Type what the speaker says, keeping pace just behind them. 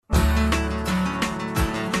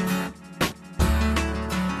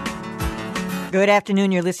Good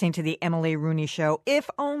afternoon. You're listening to the Emily Rooney Show. If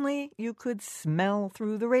only you could smell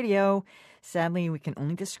through the radio. Sadly, we can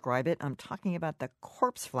only describe it. I'm talking about the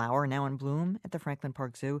corpse flower now in bloom at the Franklin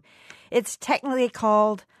Park Zoo. It's technically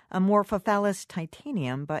called Amorphophallus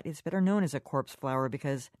titanium, but it's better known as a corpse flower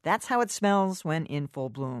because that's how it smells when in full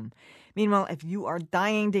bloom. Meanwhile, if you are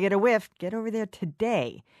dying to get a whiff, get over there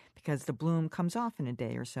today because the bloom comes off in a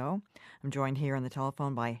day or so. I'm joined here on the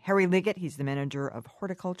telephone by Harry Liggett. He's the manager of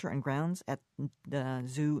horticulture and grounds at the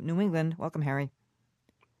Zoo New England. Welcome, Harry.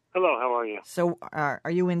 Hello, how are you? So are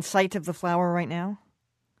you in sight of the flower right now?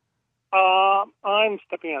 I'm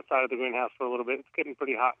stepping outside of the greenhouse for a little bit. It's getting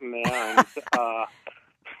pretty hot in there. And,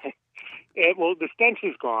 the stench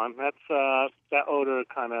is gone. That odor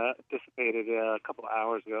kind of dissipated a couple of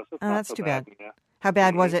hours ago. So that's so too bad. Yeah. How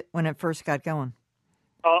bad was it when it first got going?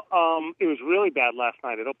 It was really bad last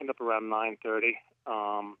night. It opened up around 9:30,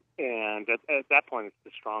 and at that point, it's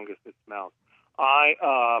the strongest it smells.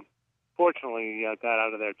 I fortunately got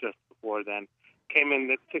out of there just before then. Came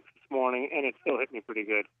in at 6 this morning, and it still hit me pretty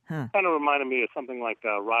good. Huh. Kind of reminded me of something like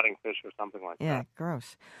rotting fish or something like that. Yeah,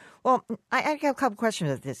 gross. Well, I have a couple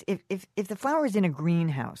questions about this. If the flower is in a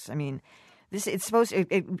greenhouse, I mean,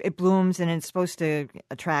 it blooms and it's supposed to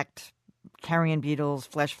attract carrion beetles,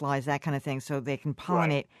 flesh flies, that kind of thing, so they can pollinate.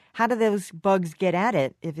 Right. How do those bugs get at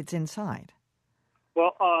it if it's inside?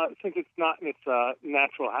 Well, since it's not in its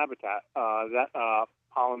natural habitat, that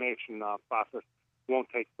pollination process won't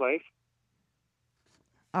take place.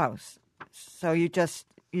 Oh, so you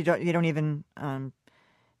don't even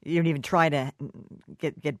try to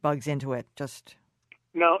get bugs into it. Just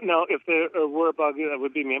no. If there were a bug, that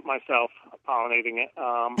would be myself pollinating it.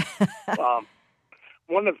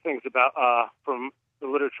 One of the things about from the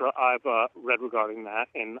literature I've read regarding that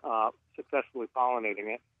and successfully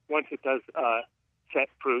pollinating it, once it does set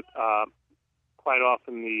fruit, quite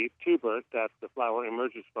often the tuber that the flower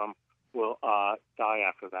emerges from will die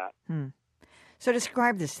after that. So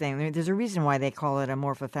describe this thing. There's a reason why they call it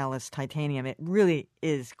Amorphophallus titanium. It really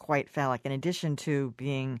is quite phallic. In addition to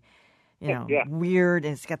being, weird,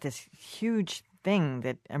 and it's got this huge thing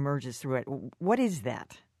that emerges through it. What is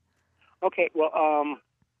that? Okay, well,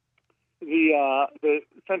 the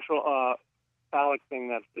central phallic thing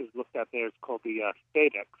that is looked at there is called the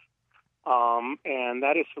stadex, and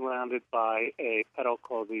that is surrounded by a petal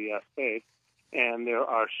called the spade, and there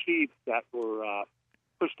are sheaths that were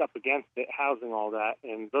pushed up against it, housing all that,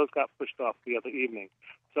 and those got pushed off the other evening.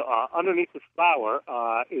 So underneath this flower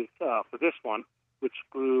is, for this one, which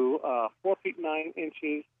grew 4 feet 9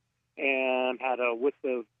 inches and had a width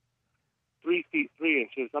of 3 feet 3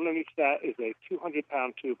 inches. Underneath that is a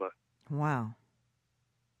 200-pound tuber. Wow.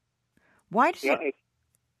 Why does it?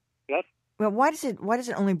 Yes. Well, why does it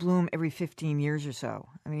only bloom every 15 years or so?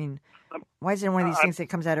 I mean, why is it one of these things that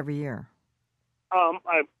comes out every year?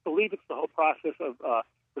 I believe it's the whole process of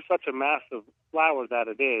for such a massive flower that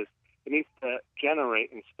it is, it needs to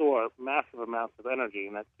generate and store massive amounts of energy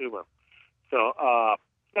in that tuber. So,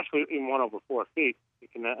 especially in 1 over 4 feet, you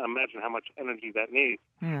can imagine how much energy that needs.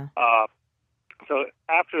 Yeah. So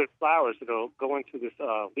after it flowers, it'll go into this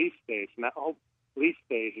leaf stage, and that whole leaf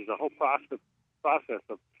stage is a whole process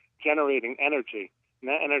of generating energy, and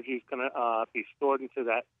that energy is going to be stored into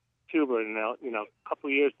that tuber, and a couple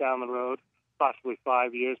of years down the road, possibly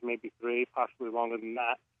 5 years, maybe 3, possibly longer than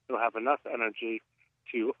that, it'll have enough energy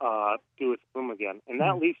to do its bloom again. And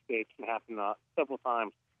that leaf stage can happen several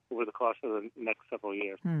times over the course of the next several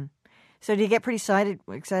years. So do you get pretty excited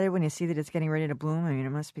when you see that it's getting ready to bloom? I mean,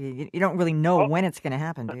 it must be. You don't really know when it's going to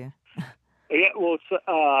happen, do you? Yeah, well,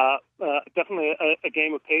 it's definitely a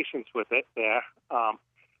game of patience with it there.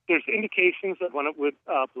 There's indications of when it would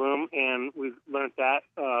bloom, and we've learned that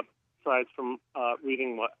besides from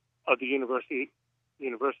reading what other universities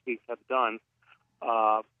have done,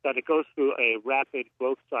 that it goes through a rapid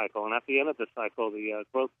growth cycle, and at the end of the cycle, the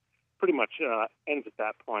growth pretty much ends at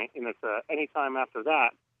that point, and it's any time after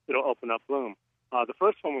that, it'll open up bloom. The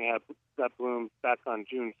first one we had that bloomed back on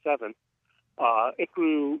June 7th, it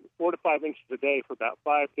grew 4 to 5 inches a day for about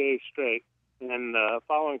 5 days straight, and then the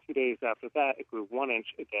following 2 days after that, it grew 1 inch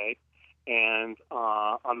a day, and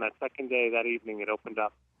on that second day, that evening, it opened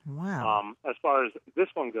up. Wow. As far as this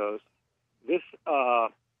one goes, this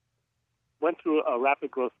went through a rapid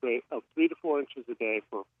growth rate of 3 to 4 inches a day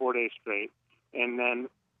for 4 days straight, and then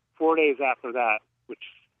 4 days after that, which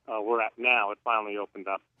we're at now, it finally opened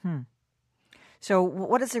up. So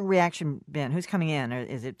what has the reaction been? Who's coming in? Or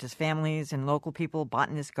is it just families and local people,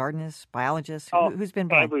 botanists, gardeners, biologists? Who's been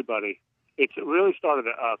by? Everybody. It's really started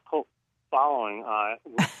a cult following. I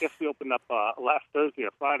guess we opened up last Thursday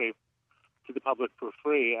or Friday to the public for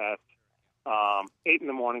free at 8 in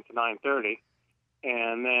the morning to 9:30.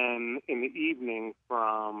 and then in the evening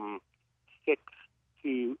from 6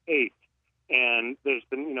 to 8. And there's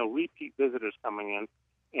been, repeat visitors coming in,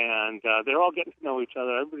 and they're all getting to know each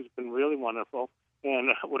other. Everybody's been really wonderful. And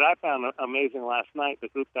what I found amazing last night, the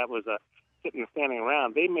group that was sitting and standing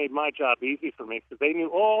around, they made my job easy for me because they knew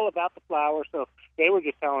all about the flowers. So they were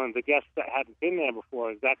just telling the guests that hadn't been there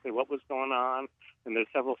before exactly what was going on, and there's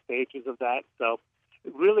several stages of that. So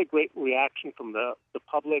really great reaction from the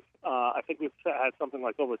public. I think we've had something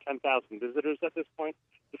like over 10,000 visitors at this point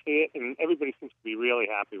to see it, and everybody seems to be really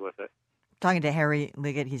happy with it. Talking to Harry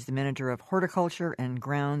Liggett, he's the manager of horticulture and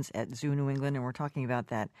grounds at Zoo New England, and we're talking about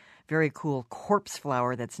that very cool corpse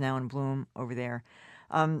flower that's now in bloom over there.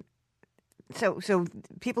 So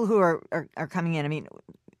people who are coming in, I mean,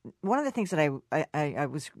 one of the things that I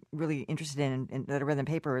was really interested in and that I read in the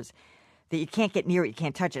paper is that you can't get near it, you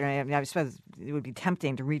can't touch it. I mean, I suppose it would be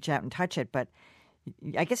tempting to reach out and touch it, but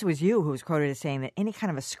I guess it was you who was quoted as saying that any kind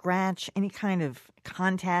of a scratch, any kind of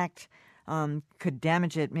contact could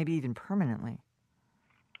damage it, maybe even permanently.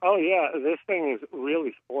 Oh, yeah. This thing is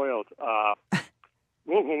really spoiled.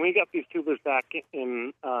 When we got these tubers back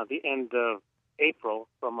in the end of April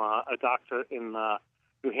from a doctor in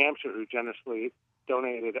New Hampshire who generously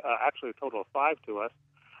donated actually a total of 5 to us,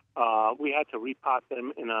 we had to repot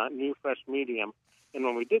them in a new fresh medium. And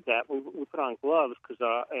when we did that, we put on gloves because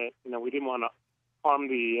we didn't want to harm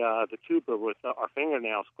the tuber with our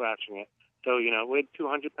fingernails scratching it. So, we had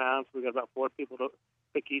 200 pounds. We got about 4 people to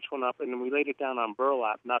pick each one up, and then we laid it down on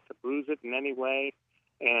burlap, not to bruise it in any way.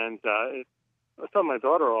 And I told my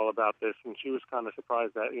daughter all about this, and she was kind of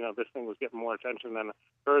surprised that, this thing was getting more attention than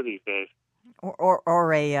her these days. Or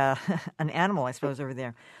an animal, I suppose, over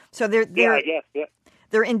there. So they're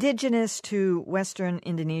They're indigenous to Western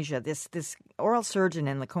Indonesia. This oral surgeon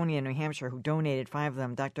in Laconia, New Hampshire, who donated 5 of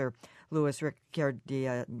them, Dr. Louis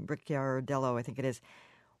Ricciardello, I think it is.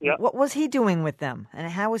 Yeah. What was he doing with them,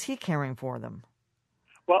 and how was he caring for them?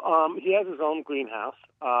 Well, he has his own greenhouse.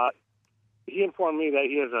 He informed me that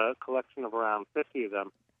he has a collection of around 50 of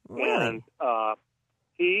them. Really? And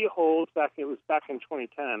he holds it was back in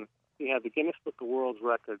 2010, he had the Guinness Book of World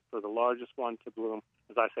Record for the largest one to bloom,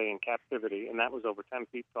 as I say, in captivity, and that was over 10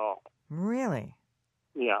 feet tall. Really?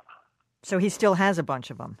 Yeah. So he still has a bunch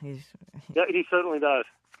of them. Yeah, he certainly does.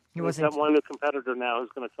 He's got one new competitor now who's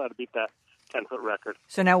going to try to beat that 10-foot record.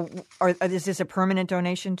 So now, is this a permanent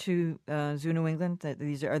donation to Zoo New England?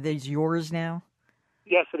 Are these yours now?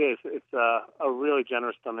 Yes, it is. It's a really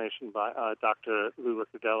generous donation by Dr. Lou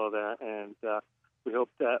Ricciardello there, and we hope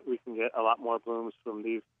that we can get a lot more blooms from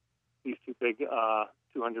these 2 big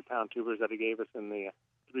 200-pound tubers that he gave us and the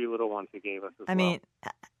 3 little ones he gave us as well. I mean,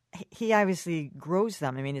 he obviously grows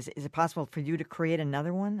them. I mean, is it possible for you to create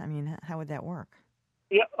another one? I mean, how would that work?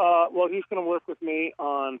 Yeah, well, he's going to work with me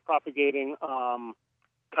on propagating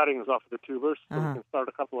cuttings off of the tubers, so we can start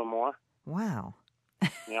a couple of more. Wow.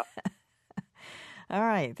 Yeah. All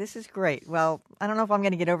right, this is great. Well, I don't know if I'm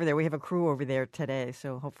going to get over there. We have a crew over there today,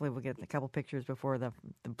 so hopefully we'll get a couple pictures before the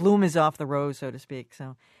bloom is off the rose, so to speak.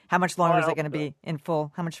 So how much longer is it going to be in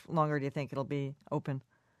full? How much longer do you think it'll be open?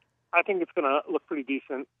 I think it's going to look pretty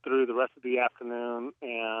decent through the rest of the afternoon,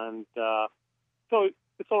 and so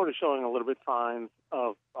it's already showing a little bit signs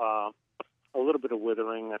of a little bit of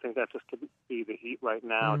withering. I think that just could be the heat right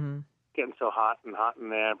now. Mm-hmm. It's getting so hot in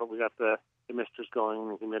there, but we got the misters going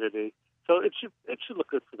and the humidity. So it should look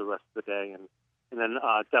good for the rest of the day, and then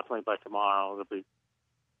definitely by tomorrow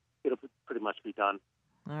it'll pretty much be done.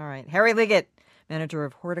 All right, Harry Liggett, manager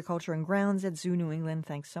of horticulture and grounds at Zoo New England.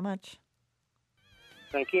 Thanks so much.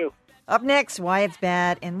 Thank you. Up next, why it's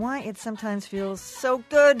bad and why it sometimes feels so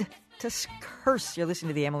good to curse. You're listening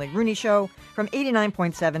to the Emily Rooney Show from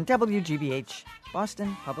 89.7 WGBH,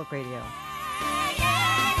 Boston Public Radio.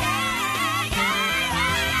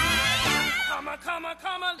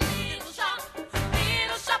 Come a little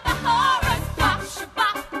shop of horrors, pop,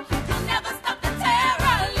 shabop. You'll never stop the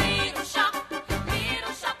terror. Little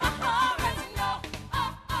shop of horrors, no,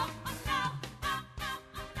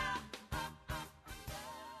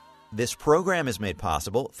 This program is made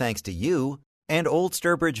possible thanks to you and Old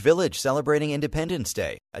Sturbridge Village celebrating Independence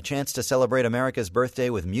Day, a chance to celebrate America's birthday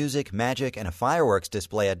with music, magic, and a fireworks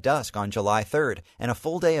display at dusk on July 3rd, and a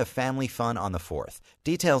full day of family fun on the 4th.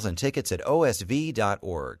 Details and tickets at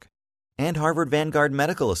osv.org. And Harvard Vanguard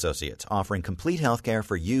Medical Associates, offering complete health care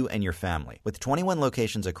for you and your family. With 21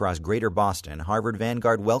 locations across Greater Boston, Harvard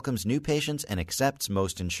Vanguard welcomes new patients and accepts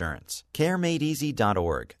most insurance.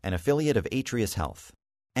 CareMadeEasy.org, an affiliate of Atrius Health.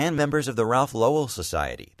 And members of the Ralph Lowell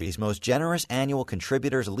Society. These most generous annual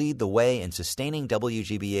contributors lead the way in sustaining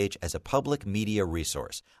WGBH as a public media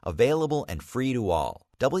resource, available and free to all.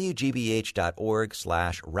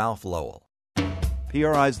 wgbh.org/Ralph Lowell.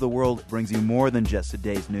 PRI's The World brings you more than just a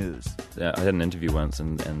day's news. I had an interview once,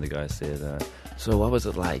 and the guy said, so what was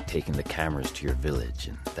it like taking the cameras to your village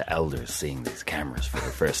and the elders seeing these cameras for the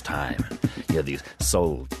first time? You know, these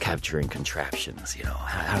soul-capturing contraptions, you know,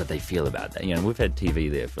 how did they feel about that? You know, we've had TV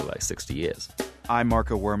there for like 60 years. I'm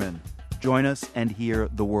Marco Werman. Join us and hear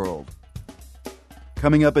The World.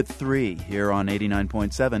 Coming up at 3 here on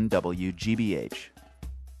 89.7 WGBH.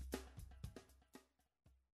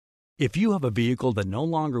 If you have a vehicle that no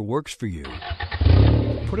longer works for you,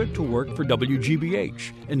 put it to work for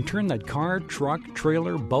WGBH and turn that car, truck,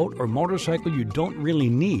 trailer, boat, or motorcycle you don't really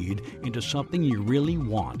need into something you really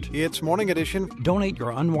want. It's Morning Edition. Donate your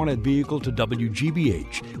unwanted vehicle to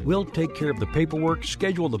WGBH. We'll take care of the paperwork,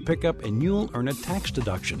 schedule the pickup, and you'll earn a tax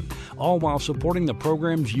deduction, all while supporting the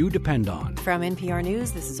programs you depend on. From NPR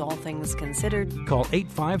News, this is All Things Considered. Call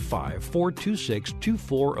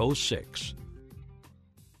 855-426-2406.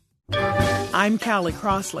 I'm Callie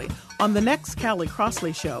Crossley. On the next Callie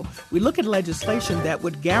Crossley Show, we look at legislation that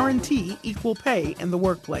would guarantee equal pay in the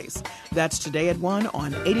workplace. That's today at 1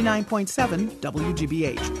 on 89.7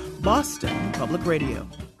 WGBH, Boston Public Radio.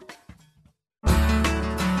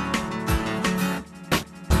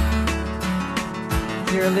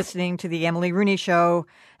 You're listening to the Emily Rooney Show.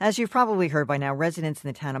 As you've probably heard by now, residents in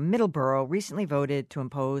the town of Middleborough recently voted to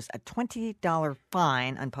impose a $20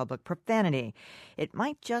 fine on public profanity. It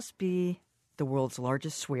might just be the world's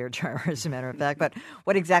largest swear jar, as a matter of fact. But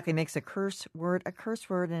what exactly makes a curse word a curse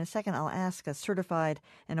word? In a second, I'll ask a certified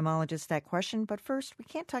entomologist that question. But first, we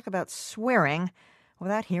can't talk about swearing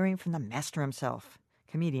without hearing from the master himself,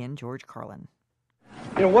 comedian George Carlin.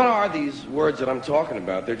 You know, what are these words that I'm talking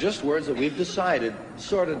about? They're just words that we've decided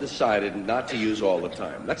not to use all the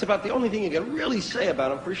time. That's about the only thing you can really say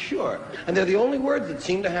about them for sure. And they're the only words that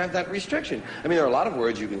seem to have that restriction. I mean, there are a lot of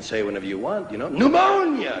words you can say whenever you want, you know.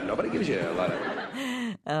 Pneumonia! Nobody gives you a lot of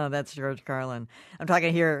it. Oh, that's George Carlin. I'm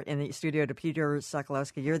talking here in the studio to Peter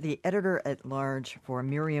Sokolowski. You're the editor-at-large for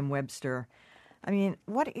Merriam-Webster. I mean,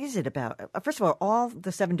 what is it about? First of all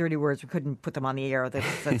the 7 dirty words, we couldn't put them on the air.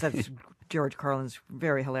 That's George Carlin's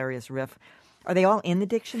very hilarious riff. Are they all in the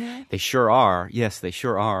dictionary? They sure are. Yes, they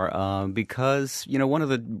sure are. Because, you know, one of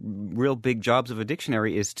the real big jobs of a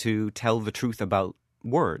dictionary is to tell the truth about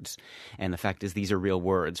words. And the fact is, these are real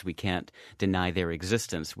words. We can't deny their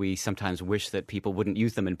existence. We sometimes wish that people wouldn't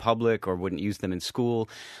use them in public or wouldn't use them in school.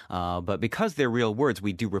 But because they're real words,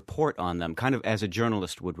 we do report on them, kind of as a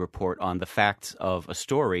journalist would report on the facts of a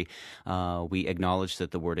story. We acknowledge that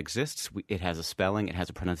the word exists. It has a spelling, it has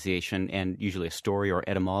a pronunciation, and usually a story or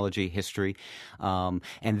etymology, history. And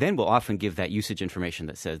then we'll often give that usage information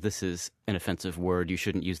that says, this is an offensive word. You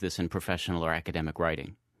shouldn't use this in professional or academic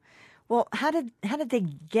writing. Well, how did they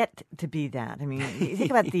get to be that? I mean, you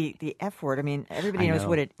think about the F word. I mean, everybody knows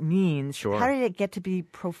what it means. Sure. How did it get to be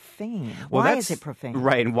profane? Well, why is it profane?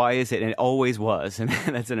 Right, and why is it? And it always was, and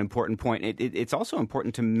that's an important point. It's also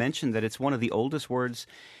important to mention that it's one of the oldest words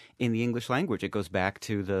in the English language. It goes back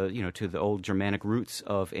to the old Germanic roots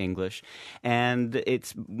of English, and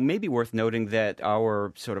it's maybe worth noting that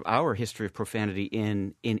our history of profanity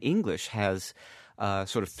in English has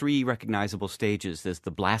sort of 3 recognizable stages. There's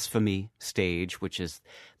the blasphemy stage, which is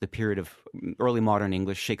the period of early modern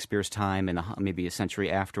English, Shakespeare's time, and maybe a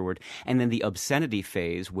century afterward. And then the obscenity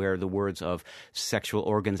phase, where the words of sexual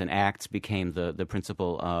organs and acts became the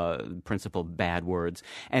principal bad words.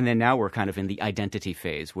 And then now we're kind of in the identity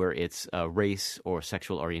phase, where it's race or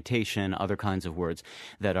sexual orientation, other kinds of words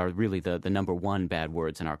that are really the number one bad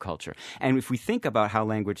words in our culture. And if we think about how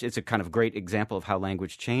language, it's a kind of great example of how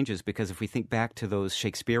language changes, because if we think back to those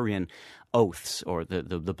Shakespearean oaths or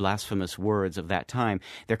the blasphemous words of that time,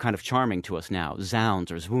 they're kind of charming to us now. Zounds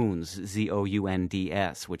or zwounds,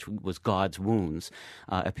 Z-O-U-N-D-S, which was God's wounds,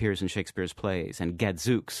 appears in Shakespeare's plays, and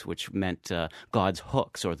gadzooks, which meant God's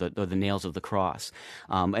hooks or the nails of the cross,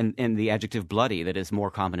 and the adjective bloody that is more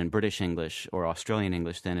common in British English or Australian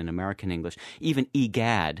English than in American English. Even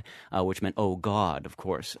egad, which meant oh God, of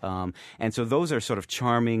course. And so those are sort of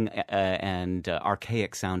charming and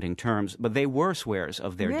archaic sounding terms, but they were swears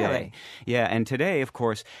of their day. Yeah, and today, of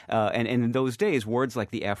course, and in those days, words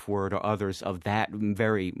like the F word or others of that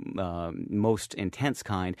very most intense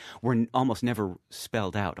kind were almost never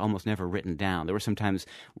spelled out, almost never written down. They were sometimes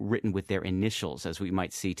written with their initials, as we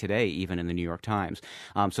might see today, even in the New York Times.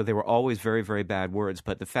 So they were always very, very bad words.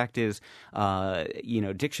 But the fact is,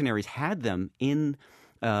 dictionaries had them in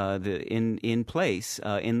in place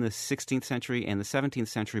in the 16th century and the 17th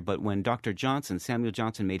century. But when Dr. Johnson, Samuel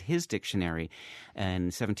Johnson, made his dictionary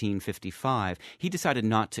in 1755, he decided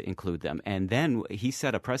not to include them. And then he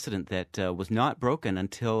set a precedent that was not broken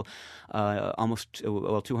until almost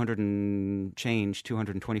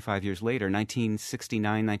 225 years later, 1969,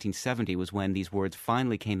 1970 was when these words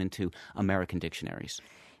finally came into American dictionaries.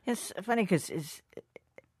 It's funny because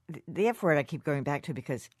the F word I keep going back to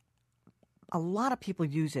because a lot of people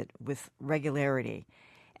use it with regularity.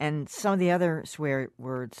 And some of the other swear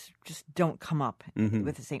words just don't come up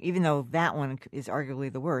with the same, even though that one is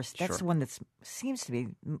arguably the worst. That's the one that seems to be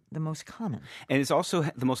the most common. And it's also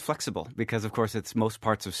the most flexible because, of course, it's most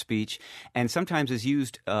parts of speech and sometimes is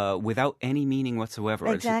used without any meaning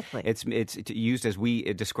whatsoever. Exactly. It's used as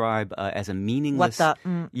we describe as a meaningless... What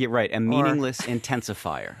the... Yeah, right, a meaningless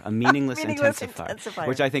intensifier. A meaningless intensifier.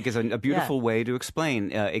 Which I think is a beautiful way to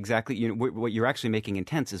explain exactly what you're actually making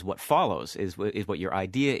intense is what follows, is what your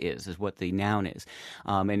idea is what the noun is.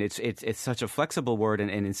 And it's such a flexible word and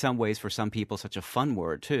in some ways for some people such a fun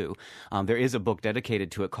word too. There is a book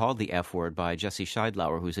dedicated to it called The F Word by Jesse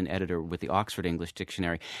Scheidlauer, who's an editor with the Oxford English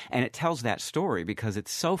Dictionary. And it tells that story because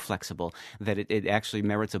it's so flexible that it actually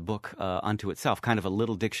merits a book unto itself, kind of a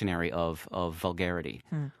little dictionary of vulgarity.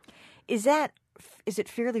 Is it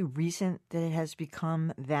fairly recent that it has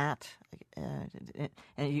become that?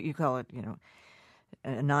 And you call it,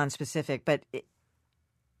 non-specific, but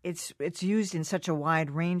it's used in such a wide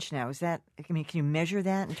range now. Is that? I mean, can you measure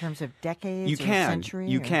that in terms of decades? You can. Or century?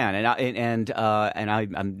 You can, and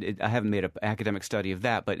I haven't made an academic study of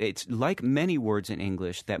that, but it's like many words in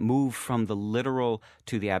English that move from the literal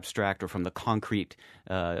to the abstract, or from the concrete,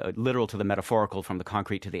 literal to the metaphorical, from the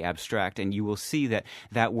concrete to the abstract. And you will see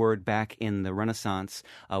that word back in the Renaissance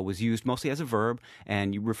was used mostly as a verb,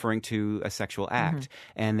 and referring to a sexual act.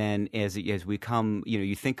 And then as we come,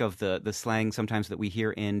 you think of the slang sometimes that we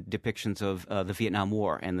hear in depictions of the Vietnam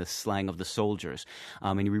War and the slang of the soldiers.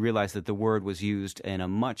 And we realize that the word was used in a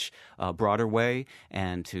much broader way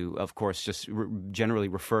and to, of course, just generally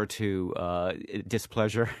refer to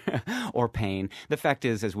displeasure or pain. The fact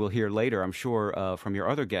is, as we'll hear later, I'm sure from your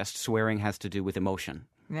other guests, swearing has to do with emotion.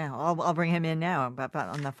 Yeah, I'll bring him in now. But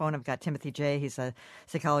on the phone, I've got Timothy Jay. He's a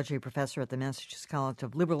psychology professor at the Massachusetts College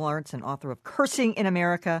of Liberal Arts and author of Cursing in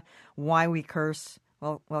America, Why We Curse.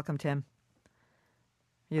 Well, welcome, Tim.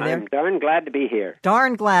 You there? I'm darn glad to be here.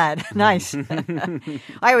 Darn glad. Nice.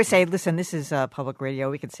 I always say, listen, this is public radio.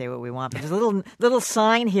 We can say what we want. But there's a little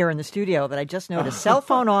sign here in the studio that I just noticed. Cell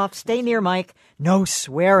phone off, stay near mic, no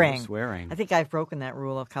swearing. No swearing. I think I've broken that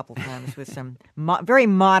rule a couple times with some very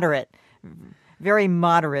moderate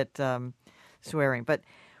swearing. But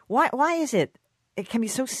why is it? It can be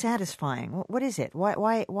so satisfying. What is it?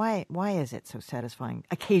 Why is it so satisfying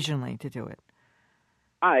occasionally to do it?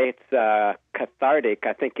 It's cathartic.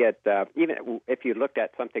 I think even if you looked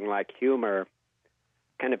at something like humor,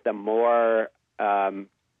 kind of the more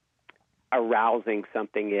arousing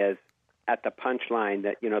something is at the punchline,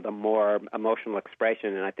 that the more emotional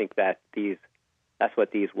expression, and I think that's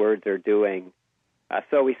what these words are doing.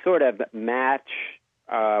 So we sort of match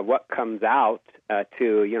what comes out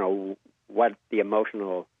to what the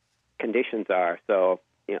emotional conditions are. So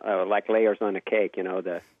like layers on a cake,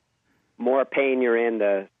 the more pain you're in,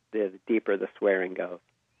 the deeper the swearing goes.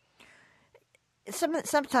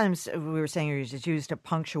 Sometimes we were saying it's used to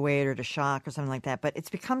punctuate or to shock or something like that, but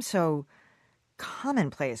it's become so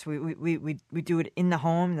commonplace. We do it in the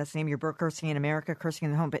home. That's the name of your book, Cursing in America, Cursing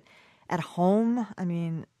in the Home. But at home, I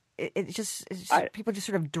mean, it's just people just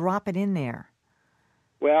sort of drop it in there.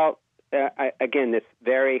 Well, again, it's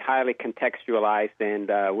very highly contextualized, and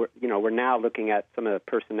we're now looking at some of the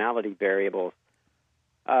personality variables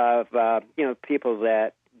of people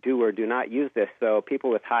that do or do not use this. So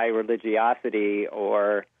people with high religiosity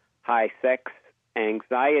or high sex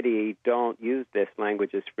anxiety don't use this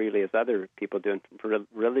language as freely as other people do. And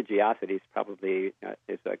religiosity is probably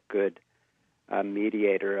is a good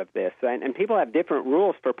mediator of this. And people have different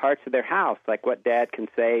rules for parts of their house, like what Dad can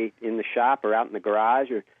say in the shop or out in the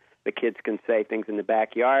garage, or the kids can say things in the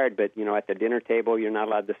backyard, but at the dinner table you're not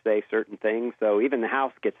allowed to say certain things. So even the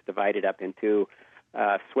house gets divided up into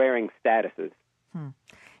swearing statuses.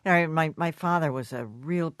 My father was a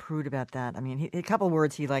real prude about that. I mean, a couple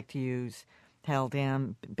words he liked to use, hell,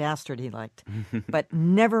 damn, bastard he liked, but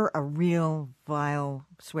never a real vile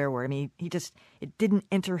swear word. I mean, it didn't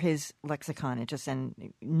enter his lexicon.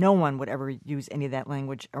 And no one would ever use any of that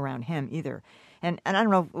language around him either. And I don't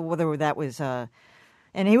know whether that was, and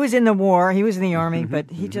he was in the war, he was in the army, but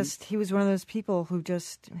he was one of those people who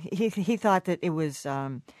he thought that it was,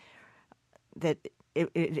 that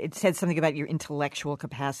it said something about your intellectual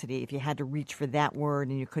capacity if you had to reach for that word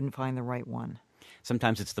and you couldn't find the right one.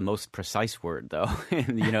 Sometimes it's the most precise word, though,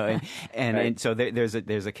 and so there's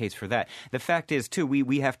a case for that. The fact is, too,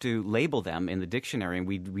 we have to label them in the dictionary, and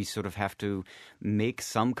we sort of have to make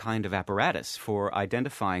some kind of apparatus for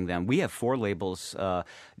identifying them. We have 4 labels: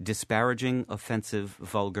 disparaging, offensive,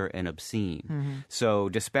 vulgar, and obscene. Mm-hmm. So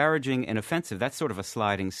disparaging and offensive, that's sort of a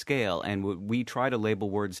sliding scale, and we try to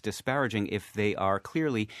label words disparaging if they are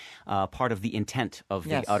clearly part of the intent of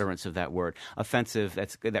the utterance of that word. Offensive,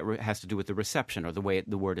 that has to do with the reception or the way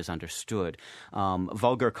the word is understood.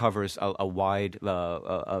 Vulgar covers a wide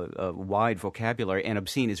vocabulary, and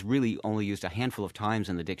obscene is really only used a handful of times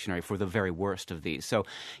in the dictionary for the very worst of these. So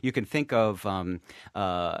you can think of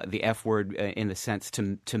the F word in the sense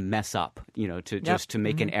to mess up, just to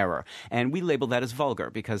make an error. And we label that as vulgar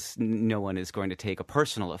because no one is going to take a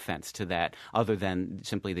personal offense to that other than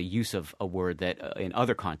simply the use of a word that in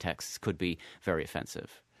other contexts could be very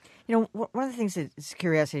offensive. One of the things that's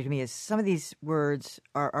curiosity to me is some of these words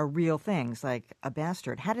are real things, like a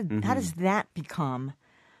bastard. How does that become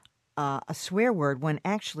a swear word when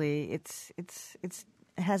actually it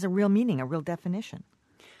has a real meaning, a real definition?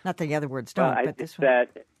 Not that the other words don't, but this one.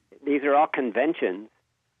 That these are all conventions.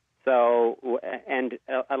 So, and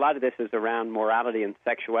a lot of this is around morality and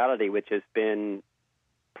sexuality, which has been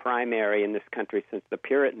primary in this country since the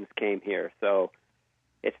Puritans came here. So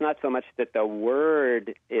it's not so much that the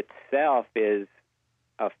word itself is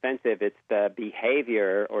offensive, it's the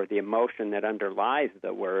behavior or the emotion that underlies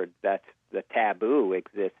the word. That's the taboo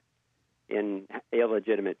exists in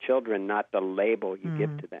illegitimate children, not the label you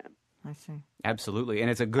give to them. I see. Absolutely. And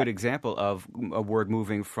it's a good example of a word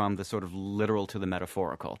moving from the sort of literal to the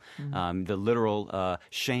metaphorical. The literal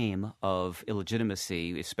shame of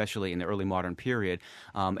illegitimacy, especially in the early modern period,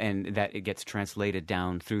 and that it gets translated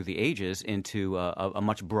down through the ages into a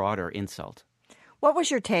much broader insult. What was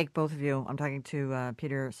your take, both of you? I'm talking to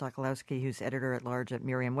Peter Sokolowski, who's editor-at-large at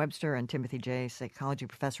Merriam-Webster, and Timothy Jay, psychology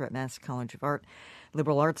professor at Mass College of Art,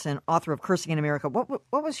 liberal arts, and author of Cursing in America. What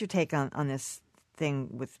was your take on this thing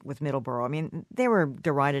with Middleborough? I mean, they were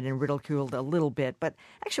derided and ridiculed a little bit, but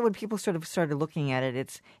actually when people sort of started looking at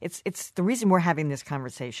it, it's the reason we're having this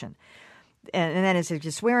conversation. And that is, if you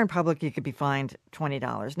swear in public, you could be fined $20.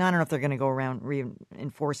 Now, I don't know if they're going to go around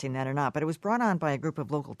reinforcing that or not, but it was brought on by a group of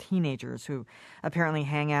local teenagers who apparently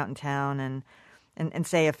hang out in town and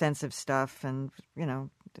say offensive stuff and,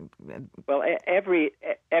 Well,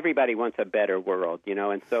 everybody wants a better world,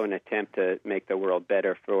 and so an attempt to make the world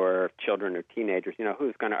better for children or teenagers,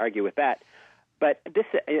 who's going to argue with that? But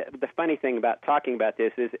the funny thing about talking about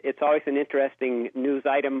this is it's always an interesting news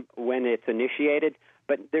item when it's initiated,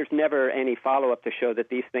 but there's never any follow-up to show that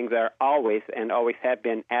these things are always and always have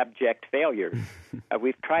been abject failures.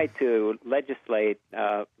 We've tried to legislate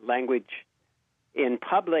language in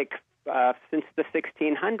public since the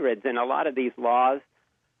 1600s, and a lot of these laws,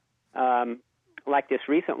 like this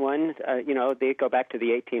recent one, they go back to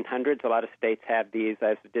the 1800s. A lot of states have these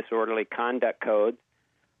as disorderly conduct codes.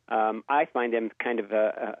 I find them kind of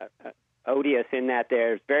odious in that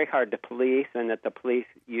they're very hard to police and that the police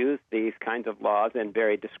use these kinds of laws in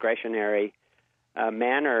very discretionary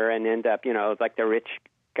manner and end up, like the rich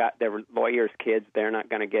got their lawyers' kids, they're not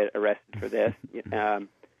going to get arrested for this.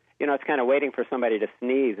 It's kind of waiting for somebody to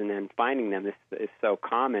sneeze and then finding them is so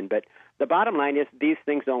common. But the bottom line is these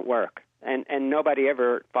things don't work. And nobody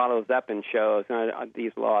ever follows up and shows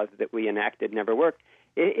these laws that we enacted never worked.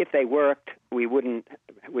 If they worked, we wouldn't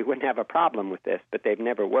have a problem with this, but they've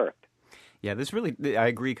never worked. Yeah, I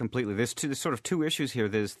agree completely. There's sort of two issues here.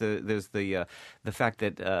 There's the fact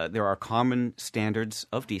that there are common standards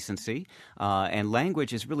of decency, and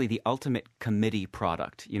language is really the ultimate committee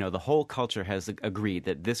product. The whole culture has agreed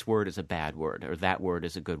that this word is a bad word or that word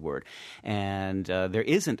is a good word, and there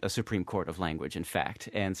isn't a Supreme Court of language, in fact.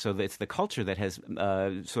 And so it's the culture that has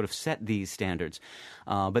sort of set these standards.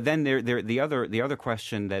 But then the other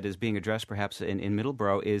question that is being addressed perhaps in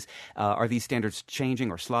Middleborough is: are these standards changing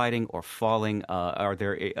or sliding or falling? Are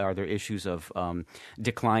there issues of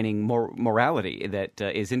declining morality that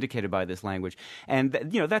is indicated by this language? And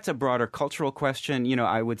that's a broader cultural question.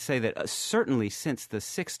 I would say that certainly since the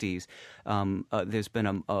 60s, there's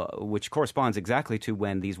been which corresponds exactly to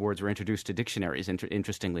when these words were introduced to dictionaries.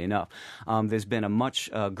 Interestingly enough, there's been a much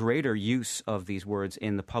greater use of these words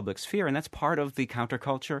in the public sphere, and that's part of the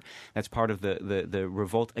counterculture. That's part of the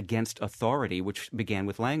revolt against authority, which began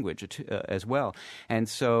with language as well. And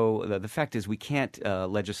so the fact fact is we can't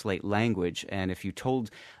legislate language, and if you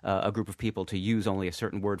told a group of people to use only a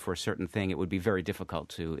certain word for a certain thing, it would be very difficult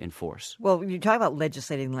to enforce. Well, you talk about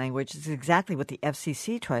legislating language. It's exactly what the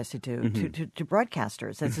FCC tries to do to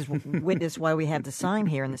broadcasters. This is witness why we have the sign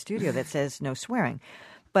here in the studio that says no swearing.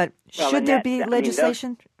 But should there be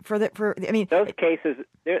legislation for that? Those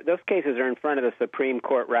cases are in front of the Supreme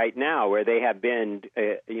Court right now, where they have been,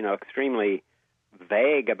 extremely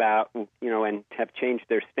vague about, and have changed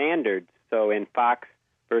their standards. So in Fox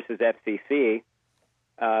versus FCC,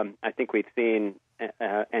 I think we've seen,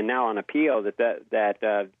 and now on appeal,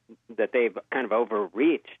 that they've kind of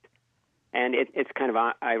overreached, and it's kind of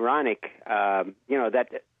ironic, that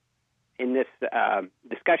in this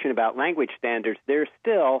discussion about language standards, there's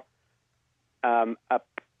still a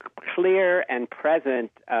clear and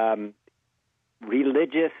present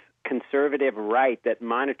religious conservative right that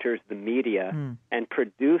monitors the media and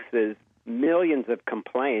produces millions of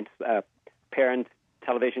complaints. Parents,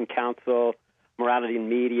 Television Council, Morality in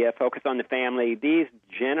Media, Focus on the Family, these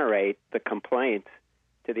generate the complaints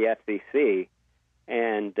to the FCC.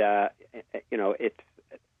 And,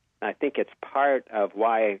 I think it's part of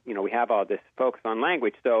why, we have all this focus on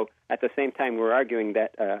language. So at the same time, we're arguing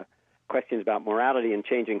that questions about morality and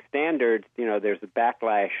changing standards, there's a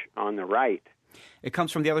backlash on the right. It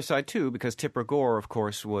comes from the other side, too, because Tipper Gore, of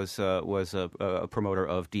course, was a promoter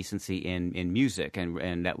of decency in music,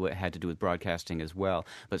 and that had to do with broadcasting as well.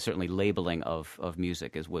 But certainly labeling of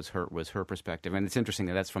music was her perspective. And it's interesting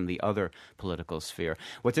that that's from the other political sphere.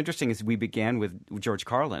 What's interesting is we began with George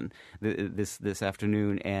Carlin this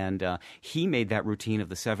afternoon, and he made that routine of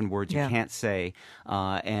the 7 words you can't say.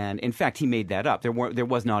 And, in fact, he made that up. There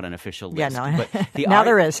was not an official list. Yeah, no. But now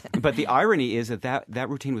there is. But the irony is that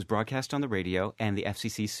routine was broadcast on the radio, and the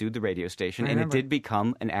FCC sued the radio station, and it did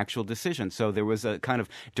become an actual decision. So there was a kind of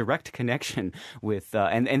direct connection with,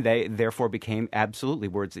 and they therefore became absolutely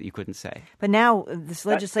words that you couldn't say. But now this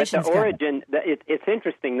legislation. But the origin, it's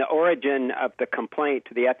interesting. The origin of the complaint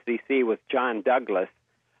to the FCC was John Douglas,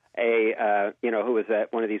 who was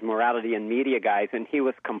one of these morality and media guys, and he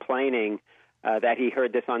was complaining that he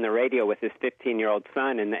heard this on the radio with his 15-year-old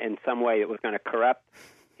son, and in some way it was going to corrupt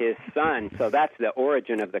his son. So that's the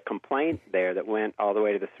origin of the complaint there that went all the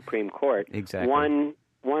way to the Supreme Court. Exactly.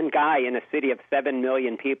 One guy in a city of 7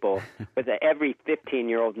 million people, but every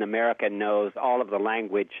 15-year-old in America knows all of the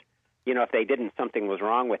language. If they didn't, something was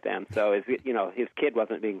wrong with them. So, his kid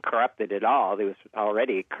wasn't being corrupted at all. He was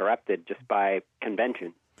already corrupted just by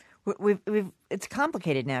convention. It's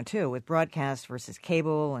complicated now, too, with broadcast versus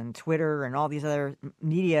cable and Twitter and all these other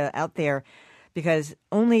media out there, because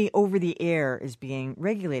only over-the-air is being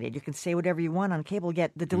regulated. You can say whatever you want on cable,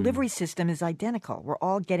 yet the delivery system is identical. We're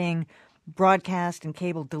all getting broadcast and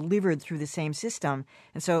cable delivered through the same system.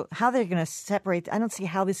 And so how they're going to separate, I don't see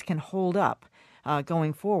how this can hold up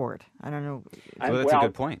going forward. I don't know. Well, that's a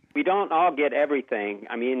good point. We don't all get everything.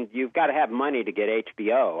 I mean, you've got to have money to get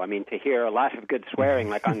HBO. I mean, to hear a lot of good swearing,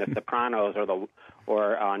 like on The Sopranos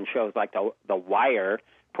or on shows like The Wire,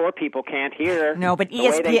 poor people can't hear. No, but the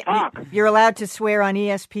way they talk. You're allowed to swear on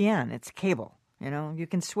ESPN. It's cable. You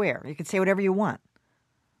can swear. You can say whatever you want.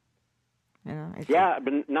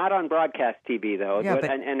 But not on broadcast TV, though. Yeah,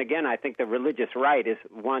 and again, I think the religious right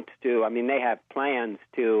wants to. I mean, they have plans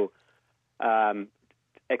to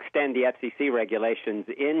extend the FCC regulations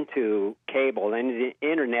into cable and the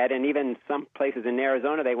internet, and even some places in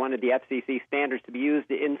Arizona, they wanted the FCC standards to be used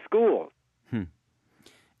in schools.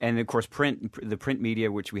 And, of course, the print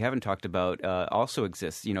media, which we haven't talked about, also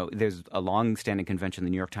exists. There's a long-standing convention. The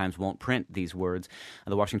New York Times won't print these words.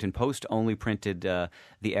 The Washington Post only printed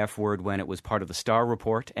the F word when it was part of the Starr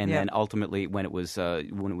Report, and then ultimately when it was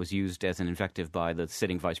used as an invective by the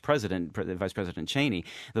sitting Vice President Cheney.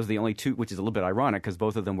 Those are the only two, which is a little bit ironic because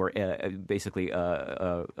both of them were basically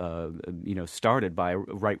started by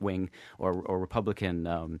right-wing or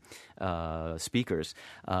Republican speakers,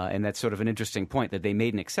 and that's sort of an interesting point that they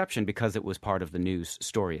made an exception because it was part of the news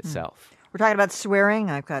story itself. We're talking about swearing.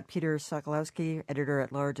 I've got Peter Sokolowski,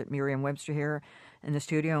 editor-at-large at Merriam-Webster here in the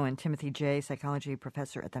studio, and Timothy Jay, psychology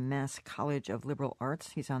professor at the Mass College of Liberal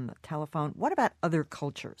Arts. He's on the telephone. What about other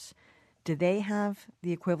cultures? Do they have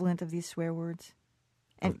the equivalent of these swear words?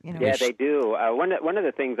 And, Yeah, they do. One of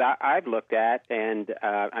the things I've looked at, and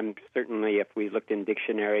I'm certainly, if we looked in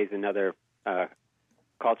dictionaries and other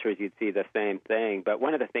cultures, you'd see the same thing. But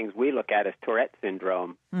one of the things we look at is Tourette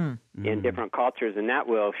syndrome in different cultures, and that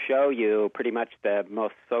will show you pretty much the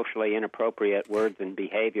most socially inappropriate words and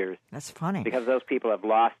behaviors. That's funny. Because those people have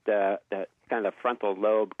lost the kind of frontal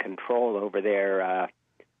lobe control over their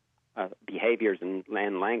behaviors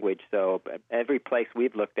and language. So every place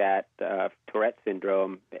we've looked at Tourette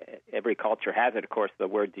syndrome, every culture has it. Of course, the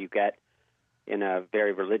words you get in a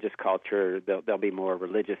very religious culture, they'll be more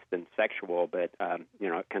religious than sexual, but,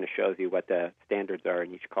 it kind of shows you what the standards are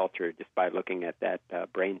in each culture just by looking at that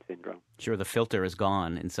brain syndrome. Sure, the filter is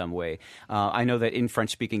gone in some way. I know that in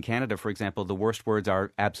French-speaking Canada, for example, the worst words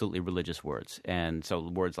are absolutely religious words. And so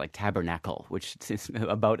words like tabernacle, which is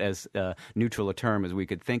about as neutral a term as we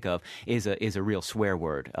could think of, is a real swear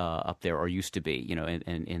word up there, or used to be,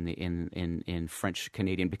 in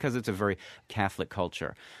French-Canadian, because it's a very Catholic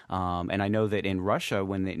culture. And I know that in Russia,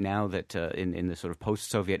 in the sort of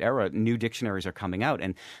post-Soviet era, new dictionaries are coming out,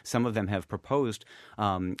 and some of them have proposed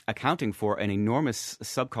accounting for an enormous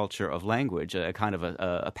subculture of language, a kind of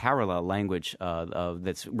a parallel language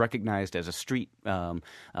that's recognized as a street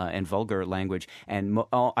and vulgar language. And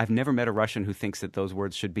I've never met a Russian who thinks that those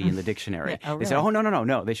words should be in the dictionary. Yeah, They say, "Oh,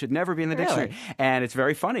 no, they should never be in the dictionary." And it's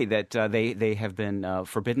very funny that they have been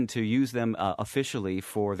forbidden to use them officially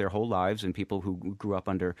for their whole lives, and people who grew up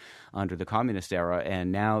under the communist era,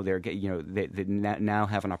 and now they now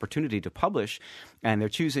have an opportunity to publish, and they're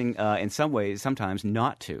choosing in some ways sometimes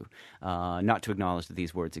not to acknowledge that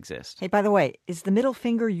these words exist. Hey, by the way, is the middle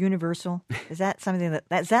finger universal? Is that something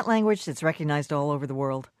is that language that's recognized all over the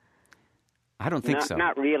world? I don't think so.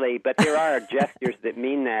 Not really, but there are gestures that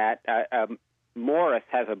mean that. Morris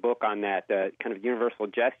has a book on that, kind of universal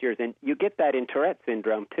gestures, and you get that in Tourette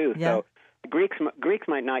syndrome too. Yeah. So Greeks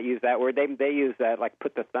might not use that word. They use that, like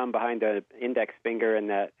put the thumb behind the index finger and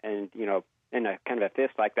in a kind of a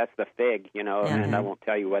fist, like that's the fig, and I won't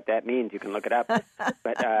tell you what that means. You can look it up.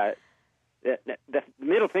 But the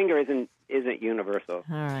middle finger isn't universal.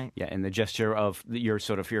 All right. Yeah, and the gesture of your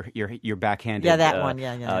sort of your backhanded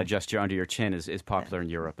gesture under your chin is popular in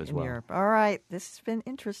Europe as well. Europe. All right. This has been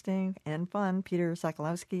interesting and fun. Peter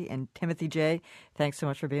Sokolowski and Timothy J., thanks so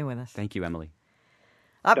much for being with us. Thank you, Emily.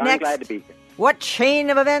 Up John, next, glad to be here. What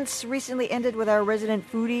chain of events recently ended with our resident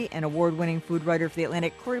foodie and award-winning food writer for The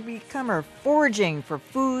Atlantic, Corby Kummer, foraging for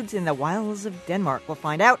foods in the wilds of Denmark? We'll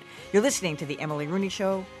find out. You're listening to The Emily Rooney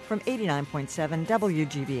Show from 89.7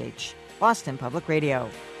 WGBH, Boston Public Radio.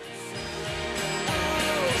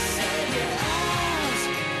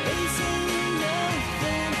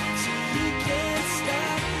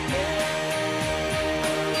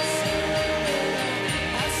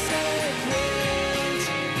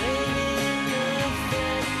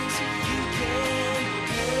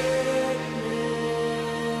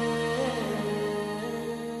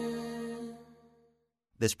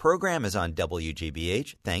 This program is on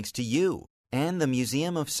WGBH thanks to you and the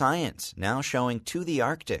Museum of Science, now showing To the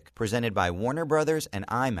Arctic, presented by Warner Brothers and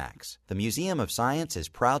IMAX. The Museum of Science is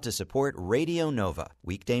proud to support Radio Nova,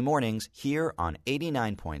 weekday mornings here on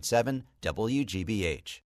 89.7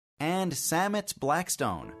 WGBH. And Samet's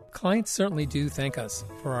Blackstone. Clients certainly do thank us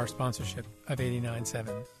for our sponsorship of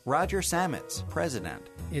 89.7. Roger Samet's president.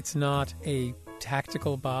 It's not a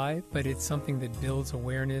tactical buy, but it's something that builds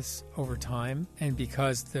awareness over time. And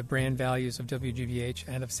because the brand values of WGBH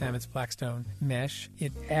and of Samet's Blackstone mesh,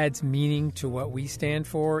 it adds meaning to what we stand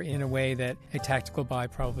for in a way that a tactical buy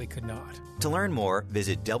probably could not. To learn more,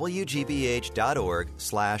 visit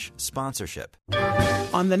WGBH.org/sponsorship.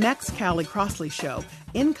 On the next Callie Crossley Show,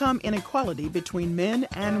 income inequality between men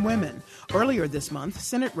and women. Earlier this month,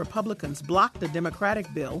 Senate Republicans blocked a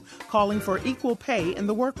Democratic bill calling for equal pay in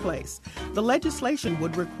the workplace. The legislation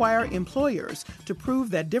would require employers to prove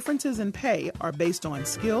that differences in pay are based on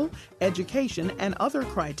skill, education, and other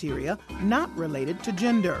criteria not related to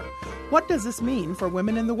gender. What does this mean for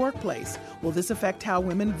women in the workplace? Will this affect how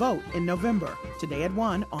women vote in November? Today at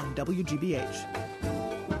 1 on WGBH.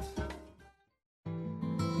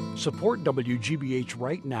 Support WGBH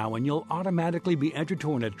right now and you'll automatically be entered to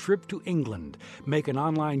win a trip to England. Make an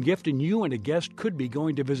online gift and you and a guest could be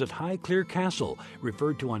going to visit Highclere Castle,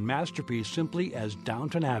 referred to on Masterpiece simply as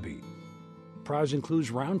Downton Abbey. Prize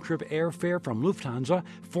includes round-trip airfare from Lufthansa,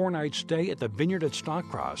 4-night stay at the Vineyard at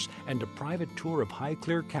Stockcross, and a private tour of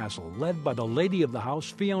Highclere Castle led by the Lady of the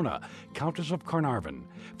House, Fiona, Countess of Carnarvon.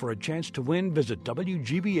 For a chance to win, visit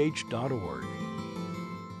WGBH.org.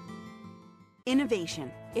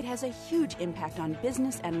 Innovation. It has a huge impact on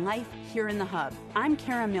business and life here in the Hub. I'm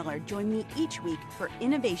Kara Miller. Join me each week for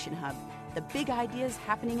Innovation Hub, the big ideas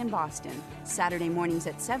happening in Boston. Saturday mornings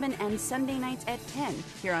at 7 and Sunday nights at 10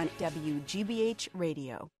 here on WGBH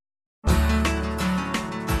Radio.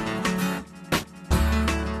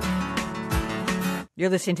 You're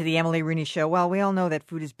listening to The Emily Rooney Show. Well, we all know that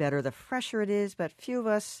food is better the fresher it is, but few of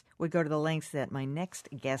us would go to the lengths that my next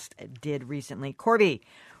guest did recently. Corby,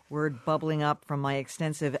 Word bubbling up from my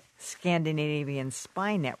extensive Scandinavian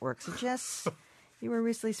spy network suggests you were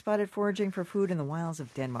recently spotted foraging for food in the wilds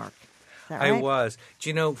of Denmark. Is that right? I was. Do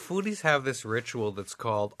you know, foodies have this ritual that's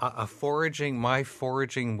called my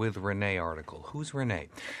Foraging with Renee article. Who's Renee?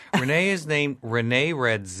 Renee is named Renee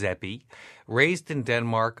Redzepi, raised in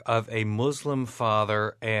Denmark of a Muslim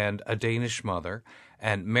father and a Danish mother,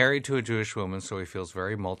 and married to a Jewish woman, so he feels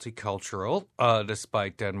very multicultural,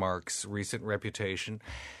 despite Denmark's recent reputation.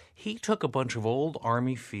 He took a bunch of old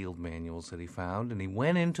Army field manuals that he found, and he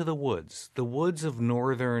went into the woods of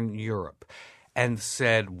northern Europe, and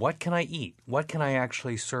said, what can I eat? What can I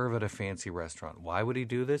actually serve at a fancy restaurant? Why would he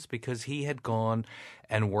do this? Because he had gone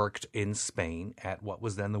and worked in Spain at what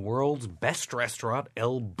was then the world's best restaurant,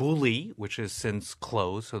 El Bulli, which has since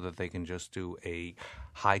closed so that they can just do a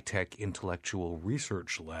high-tech intellectual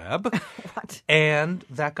research lab. What? And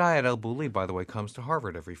that guy at El Bulli, by the way, comes to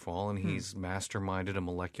Harvard every fall, and he's masterminded a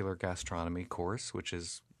molecular gastronomy course, which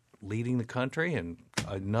is leading the country and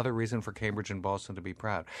another reason for Cambridge and Boston to be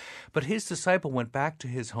proud. But his disciple went back to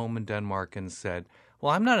his home in Denmark and said,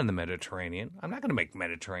 well, I'm not in the Mediterranean. I'm not going to make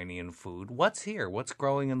Mediterranean food. What's here? What's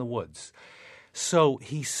growing in the woods? So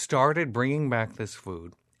he started bringing back this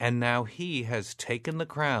food, and now he has taken the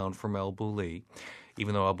crown from El Bulli.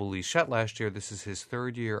 Even though El Bulli shut last year, this is his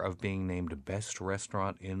third year of being named best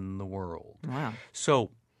restaurant in the world. Wow.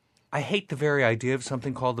 So I hate the very idea of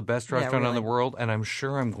something called the best restaurant in really. the world, and I'm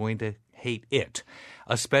sure I'm going to hate it,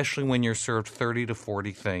 especially when you're served 30 to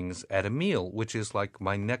 40 things at a meal, which is like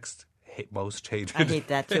my next most hated. I hate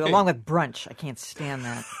that, too, along with brunch. I can't stand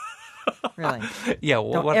that. Really. Yeah.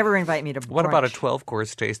 Well, Don't ever invite me to brunch. What about a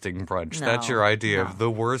 12-course tasting brunch? No, That's your idea no. of the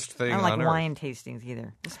worst thing I don't on like earth. wine tastings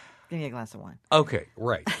either. Just give me a glass of wine. Okay,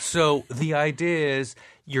 right. So the idea is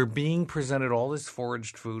you're being presented all this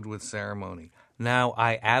foraged food with ceremony. Now,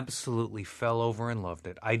 I absolutely fell over and loved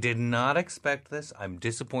it. I did not expect this. I'm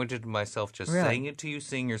disappointed in myself just Really? saying it to you,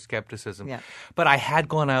 seeing your skepticism. Yeah. But I had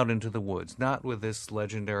gone out into the woods, not with this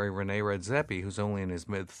legendary Rene Redzepi, who's only in his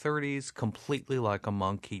mid-30s, completely like a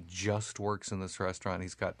monk. He just works in this restaurant.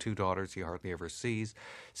 He's got 2 daughters he hardly ever sees,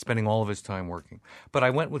 spending all of his time working. But I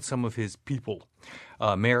went with some of his people,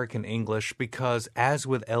 American English, because as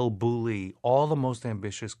with El Bulli, all the most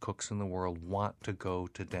ambitious cooks in the world want to go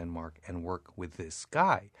to Denmark and work with this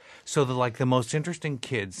guy. So the most interesting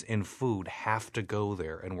kids in food have to go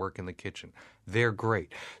there and work in the kitchen. They're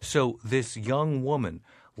great. So this young woman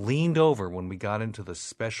leaned over when we got into the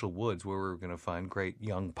special woods where we were going to find great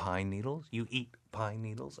young pine needles. You eat pine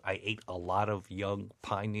needles. I ate a lot of young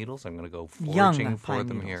pine needles. I'm going to go foraging for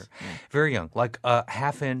them here. Yeah. Very young, like a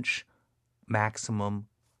half-inch maximum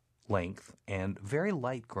length and very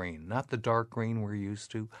light green, not the dark green we're used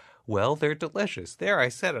to. Well, they're delicious. There, I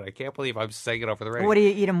said it. I can't believe I'm saying it over the radio. What do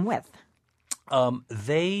you eat them with?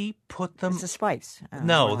 They put them... It's a spice.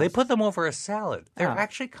 No, they put them over a salad. They're Oh.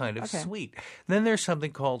 actually kind of Okay. sweet. Then there's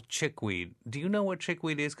something called chickweed. Do you know what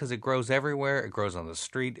chickweed is? Because it grows everywhere. It grows on the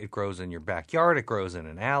street. It grows in your backyard. It grows in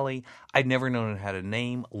an alley. I'd never known it had a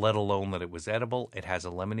name, let alone that it was edible. It has a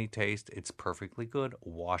lemony taste. It's perfectly good.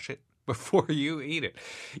 Wash it before you eat it.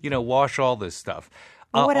 Wash all this stuff.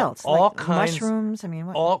 Well, what else? All Like kinds. mushrooms? I mean,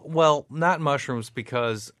 what? Well, not mushrooms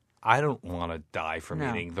because I don't want to die from No.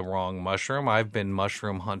 eating the wrong mushroom. I've been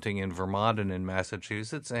mushroom hunting in Vermont and in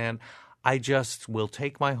Massachusetts, and I just will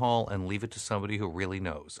take my haul and leave it to somebody who really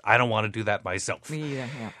knows. I don't want to do that myself. Me either,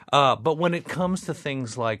 yeah. But when it comes to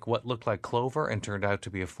things like what looked like clover and turned out to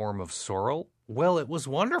be a form of sorrel, well, it was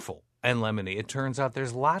wonderful. And lemony. It turns out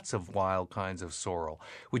there's lots of wild kinds of sorrel,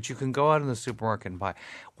 which you can go out in the supermarket and buy.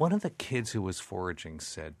 One of the kids who was foraging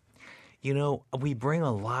said, we bring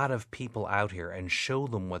a lot of people out here and show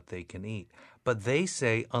them what they can eat. But they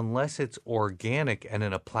say unless it's organic and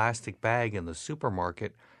in a plastic bag in the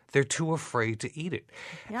supermarket, they're too afraid to eat it.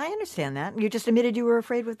 Yeah, I understand that. You just admitted you were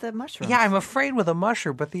afraid with the mushrooms. Yeah, I'm afraid with a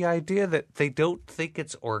mushroom, but the idea that they don't think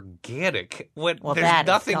it's organic, when Well, there's that is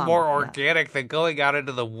nothing dumb, more yeah. organic than going out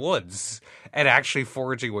into the woods and actually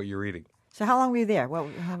foraging what you're eating. So how long were you there?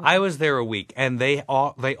 I was there a week, and they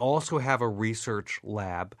also have a research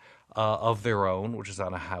lab of their own, which is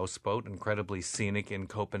on a houseboat, incredibly scenic in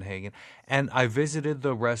Copenhagen. And I visited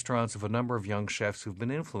the restaurants of a number of young chefs who've been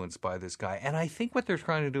influenced by this guy. And I think what they're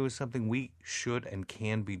trying to do is something we should and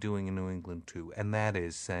can be doing in New England too, and that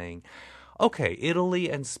is saying, okay, Italy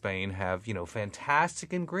and Spain have,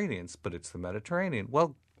 fantastic ingredients, but it's the Mediterranean.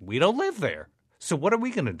 Well, we don't live there. So what are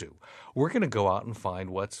we going to do? We're going to go out and find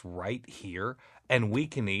what's right here, and we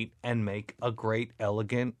can eat and make a great,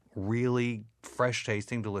 elegant, really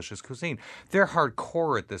fresh-tasting, delicious cuisine. They're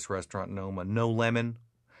hardcore at this restaurant, Noma. No lemon.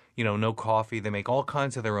 no coffee. They make all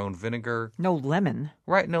kinds of their own vinegar. No lemon.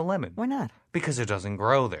 Right, no lemon. Why not? Because it doesn't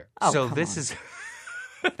grow there. Oh, so come this on. is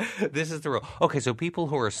this is the rule. Okay, so people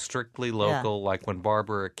who are strictly local, like when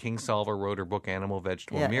Barbara Kingsolver wrote her book Animal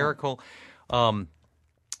Vegetable Miracle,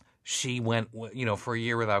 she went, for a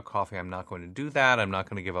year without coffee. I'm not going to do that. I'm not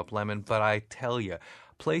going to give up lemon. But I tell you,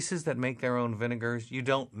 places that make their own vinegars, you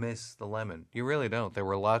don't miss the lemon. You really don't. There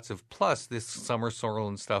were lots of, plus this summer sorrel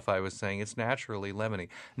and stuff I was saying, it's naturally lemony.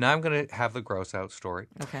 Now I'm going to have the gross out story.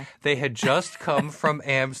 Okay. They had just come from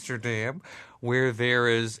Amsterdam, where there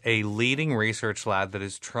is a leading research lab that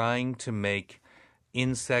is trying to make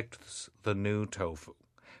insects the new tofu.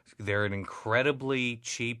 They're an incredibly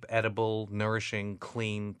cheap, edible, nourishing,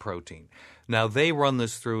 clean protein. Now, they run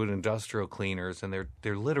this through an industrial cleaners, and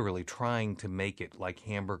they're literally trying to make it like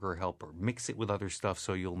Hamburger Helper. Mix it with other stuff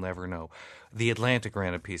so you'll never know. The Atlantic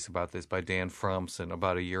ran a piece about this by Dan Fromson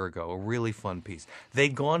about a year ago, a really fun piece.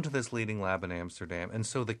 They'd gone to this leading lab in Amsterdam, and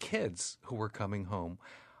so the kids who were coming home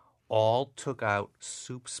all took out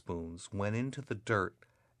soup spoons, went into the dirt,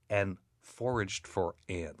 and foraged for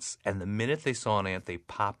ants. And the minute they saw an ant, they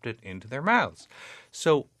popped it into their mouths.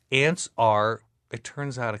 So ants are, it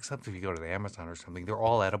turns out, except if you go to the Amazon or something, they're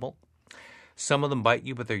all edible. Some of them bite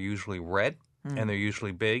you, but they're usually red, and they're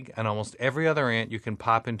usually big. And almost every other ant you can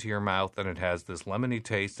pop into your mouth, and it has this lemony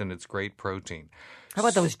taste, and it's great protein. How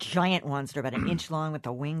about those giant ones that are about an inch long with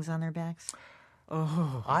the wings on their backs?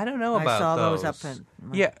 Oh, I don't know about I saw those. those up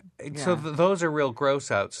in... Yeah, so those are real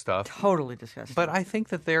gross out stuff. Totally disgusting. But I think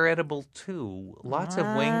that they're edible too. Lots of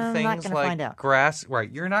wing I'm things not gonna like find out. grass.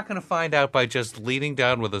 Right, you're not going to find out by just leaning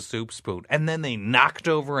down with a soup spoon. And then they knocked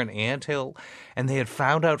over an anthill, and they had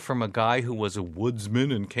found out from a guy who was a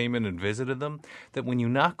woodsman and came in and visited them that when you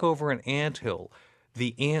knock over an anthill,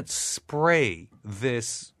 the ants spray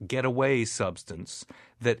this getaway substance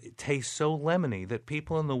that tastes so lemony that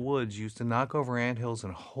people in the woods used to knock over anthills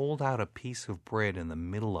and hold out a piece of bread in the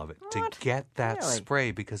middle of it to get that Really?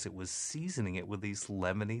 spray because it was seasoning it with these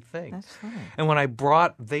lemony things. That's funny. And when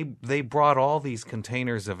they brought all these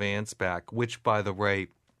containers of ants back, which, by the way,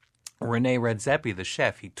 Rene Redzepi, the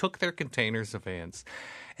chef, he took their containers of ants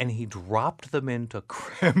and he dropped them into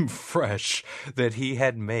creme fraiche that he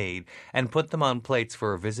had made and put them on plates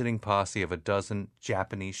for a visiting posse of a dozen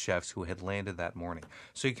Japanese chefs who had landed that morning.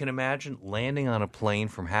 So you can imagine landing on a plane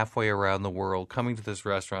from halfway around the world, coming to this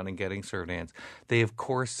restaurant and getting served ants. They, of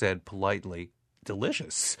course, said politely,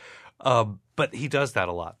 delicious. But he does that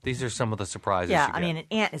a lot. These are some of the surprises you get. I mean, an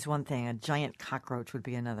ant is one thing. A giant cockroach would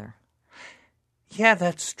be another. Yeah,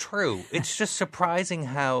 that's true. It's just surprising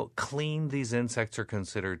how clean these insects are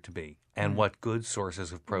considered to be and what good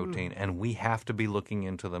sources of protein. And we have to be looking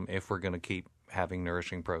into them if we're going to keep having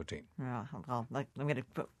nourishing protein. Yeah, well, I'm going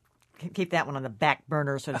to keep that one on the back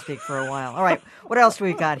burner, so to speak, for a while. All right, what else do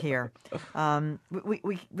we got here?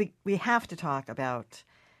 We have to talk about,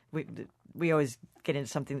 we always get into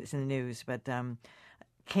something that's in the news, but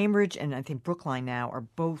Cambridge and I think Brookline now are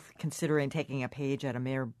both considering taking a page out of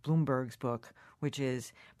Mayor Bloomberg's book, which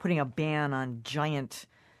is putting a ban on giant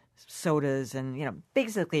sodas and,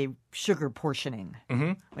 basically sugar portioning. Mm-hmm.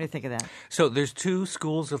 What do you think of that? So there's two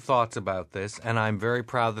schools of thoughts about this, and I'm very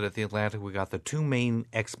proud that at the Atlantic we got the two main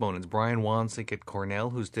exponents. Brian Wansink at Cornell,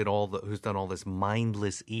 who's done all this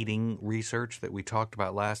mindless eating research that we talked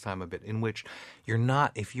about last time a bit, in which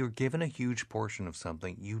if you're given a huge portion of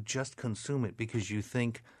something, you just consume it because you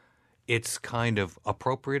think it's kind of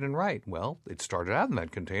appropriate and right. Well, it started out in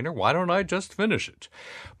that container. Why don't I just finish it?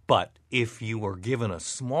 But if you are given a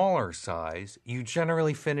smaller size, you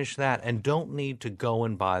generally finish that and don't need to go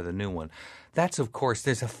and buy the new one. That's, of course,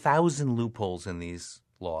 there's 1,000 loopholes in these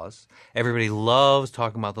laws. Everybody loves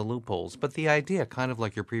talking about the loopholes, but the idea, kind of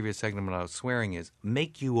like your previous segment when I was swearing, is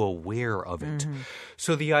make you aware of it. Mm-hmm.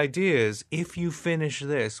 So the idea is, if you finish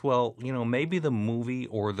this, well, maybe the movie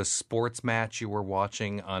or the sports match you were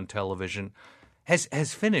watching on television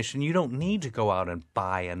has finished, and you don't need to go out and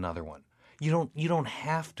buy another one. You don't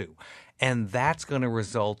have to. And that's going to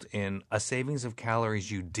result in a savings of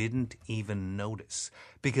calories you didn't even notice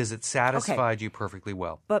because it satisfied you perfectly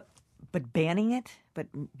well. But banning it, but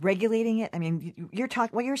regulating it, I mean,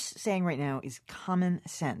 what you're saying right now is common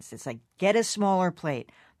sense. It's like, get a smaller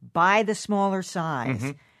plate, buy the smaller size.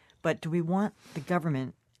 Mm-hmm. But do we want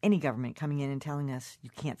any government coming in and telling us you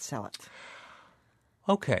can't sell it?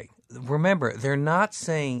 Okay. Remember, they're not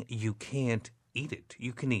saying you can't eat it.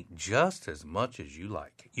 You can eat just as much as you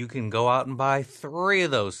like. You can go out and buy 3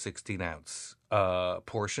 of those 16-ounce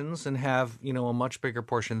portions and have, a much bigger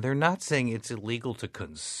portion. They're not saying it's illegal to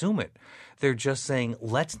consume it. They're just saying,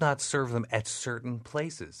 let's not serve them at certain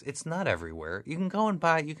places. It's not everywhere. You can go and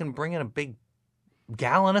buy, you can bring in a big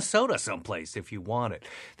gallon of soda someplace if you want it.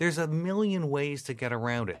 There's a million ways to get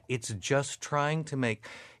around it. It's just trying to make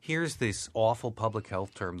 – here's this awful public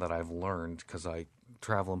health term that I've learned because I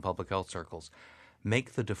travel in public health circles.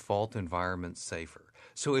 Make the default environment safer.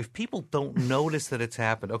 So if people don't notice that it's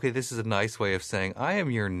happened, okay, this is a nice way of saying I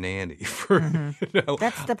am your nanny for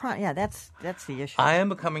That's the problem. Yeah, that's the issue. I am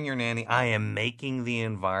becoming your nanny. I am making the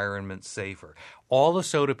environment safer. All the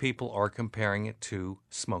soda people are comparing it to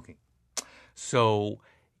smoking. So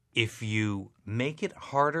if you make it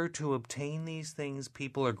harder to obtain these things,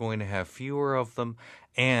 people are going to have fewer of them.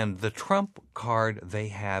 And the Trump card they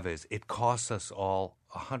have is it costs us all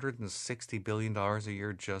 $160 billion a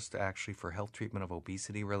year just actually for health treatment of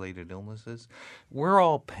obesity-related illnesses. We're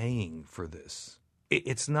all paying for this.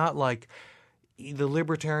 It's not like the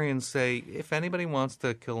libertarians say, if anybody wants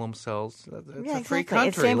to kill themselves, it's a free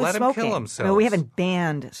country. Let them kill themselves. No, we haven't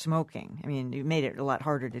banned smoking. I mean, you made it a lot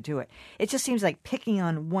harder to do it. It just seems like picking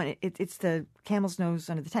on one. It's the camel's nose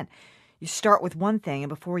under the tent. You start with one thing, and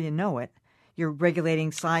before you know it, you're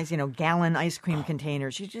regulating size, gallon ice cream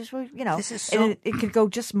containers. You just, This is so, and it could go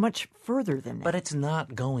just much further than that. But it's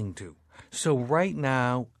not going to. So right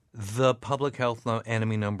now, the public health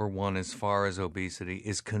enemy number one as far as obesity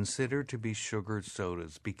is considered to be sugared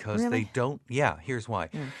sodas because they don't, here's why.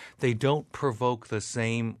 They don't provoke the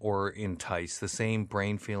same or entice the same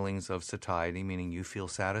brain feelings of satiety, meaning you feel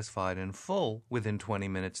satisfied and full within 20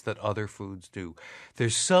 minutes that other foods do.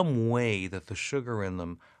 There's some way that the sugar in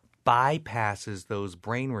them bypasses those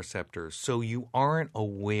brain receptors so you aren't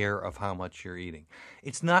aware of how much you're eating.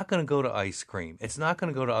 It's not going to go to ice cream. It's not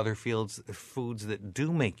going to go to other foods that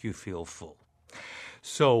do make you feel full.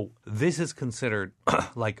 So this is considered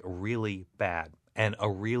like really bad and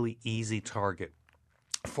a really easy target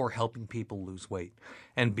for helping people lose weight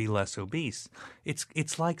and be less obese.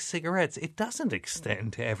 It's like cigarettes. It doesn't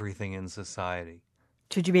extend to everything in society.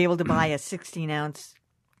 Should you be able to buy a 16-ounce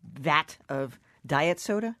vat of diet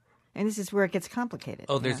soda? And this is where it gets complicated.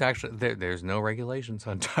 Oh, there's actually there's no regulations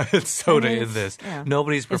on diet soda in this. Yeah.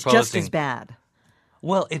 Nobody's proposing. It's just as bad.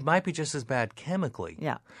 Well, it might be just as bad chemically.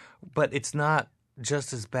 Yeah. But it's not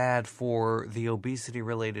just as bad for the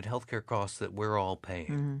obesity-related healthcare costs that we're all paying.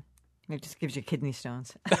 Mm-hmm. It just gives you kidney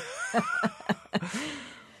stones.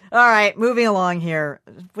 All right, moving along here.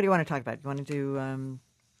 What do you want to talk about? You want to do...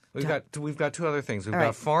 We've got two other things. We've All got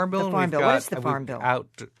right. Farm Bill. The Farm and Bill. What is the Farm Bill?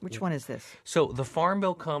 Which one is this? So the Farm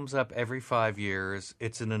Bill comes up every 5 years.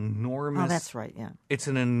 It's an enormous. Oh, that's right. Yeah. It's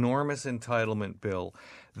an enormous entitlement bill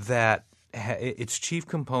that its chief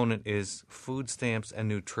component is food stamps and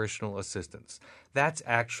nutritional assistance. That's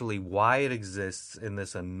actually why it exists in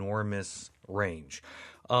this enormous range.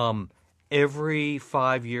 Every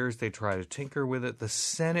 5 years, they try to tinker with it. The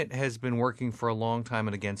Senate has been working for a long time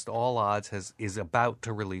and against all odds is about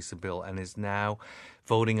to release a bill and is now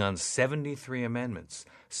voting on 73 amendments.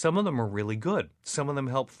 Some of them are really good. Some of them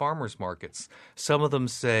help farmers markets. Some of them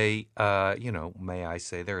say, may I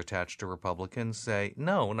say, they're attached to Republicans, say,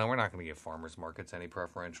 no, we're not going to give farmers markets any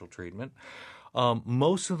preferential treatment.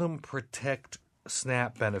 Most of them protect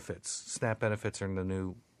SNAP benefits. SNAP benefits are the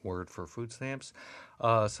new word for food stamps,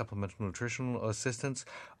 supplemental nutritional assistance.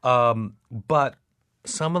 But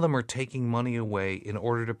some of them are taking money away in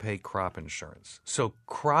order to pay crop insurance. So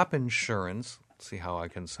crop insurance, let's see how I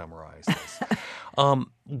can summarize this.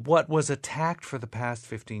 What was attacked for the past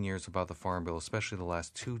 15 years about the Farm Bill, especially the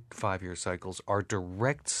last 2 5-year cycles, are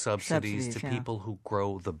direct subsidies to people who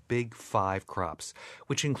grow the big 5 crops,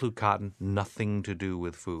 which include cotton, nothing to do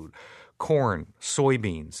with food. Corn,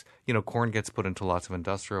 soybeans. Corn gets put into lots of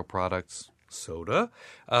industrial products, soda,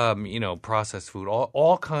 processed food,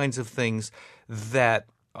 all kinds of things that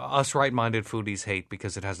us right-minded foodies hate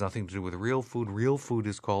because it has nothing to do with real food. Real food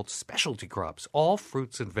is called specialty crops. All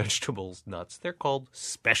fruits and vegetables, nuts, they're called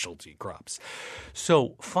specialty crops.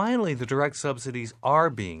 So finally, the direct subsidies are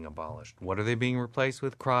being abolished. What are they being replaced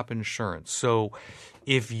with? Crop insurance. So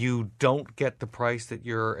if you don't get the price that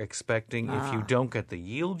you're expecting, if you don't get the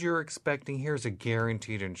yield you're expecting, here's a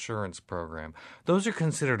guaranteed insurance program. Those are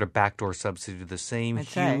considered a backdoor subsidy to the same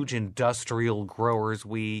huge industrial growers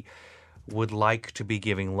we would like to be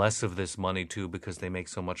giving less of this money to because they make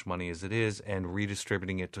so much money as it is and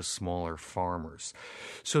redistributing it to smaller farmers.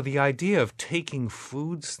 So the idea of taking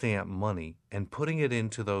food stamp money and putting it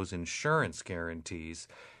into those insurance guarantees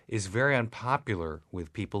is very unpopular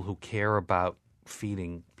with people who care about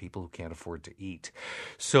feeding people who can't afford to eat.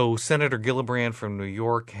 So Senator Gillibrand from New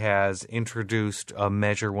York has introduced a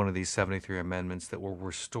measure, one of these 73 amendments, that will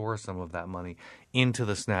restore some of that money into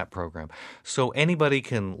the SNAP program. So anybody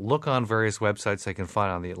can look on various websites they can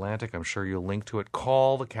find on The Atlantic. I'm sure you'll link to it.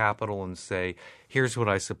 Call the Capitol and say, here's what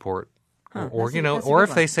I support. Or that's a or good if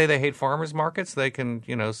one. they say they hate farmers markets, they can,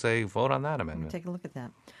 say vote on that amendment. Take a look at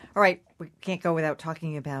that. All right, we can't go without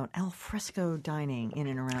talking about al fresco dining in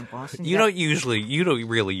and around Boston. You don't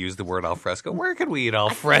really use the word al fresco. Where can we eat al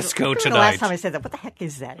fresco The tonight? last time I said that, what the heck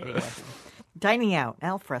is that anyway? Dining out,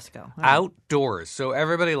 al fresco. All right. Outdoors. So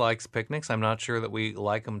everybody likes picnics. I'm not sure that we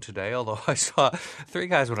like them today, although I saw 3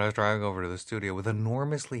 guys when I was driving over to the studio with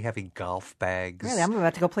enormously heavy golf bags. Really, I'm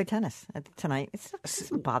about to go play tennis tonight. It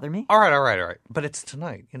doesn't bother me. All right. But it's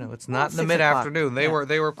tonight. It's not in the 6 mid-afternoon. They were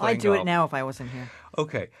playing I'd do golf. it now if I wasn't here.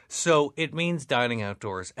 Okay, so it means dining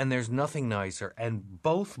outdoors, and there's nothing nicer. And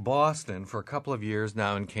both Boston, for a couple of years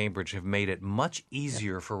now, and Cambridge have made it much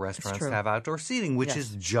easier for restaurants to have outdoor seating, which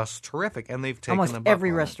is just terrific. And they've taken almost the buck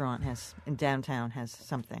every on it. restaurant in downtown has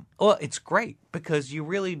something. Well, it's great because you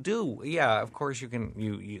really do. Yeah, of course you can.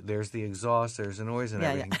 You there's the exhaust, there's the noise and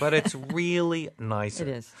everything, but it's really nicer. It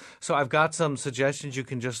is. So I've got some suggestions. You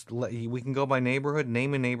can we can go by neighborhood,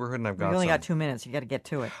 name a neighborhood, and I've got. We only some. got 2 minutes. You got to get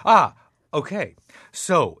to it. Okay,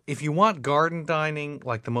 so if you want garden dining,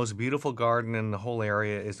 like the most beautiful garden in the whole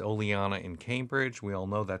area is Oleana in Cambridge. We all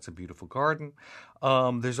know that's a beautiful garden.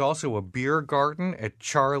 There's also a beer garden at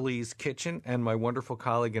Charlie's Kitchen, and my wonderful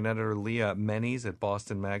colleague and editor Leah Mennies at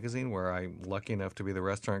Boston Magazine, where I'm lucky enough to be the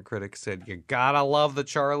restaurant critic, said you gotta love the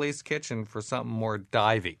Charlie's Kitchen for something more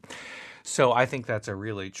divey. So I think that's a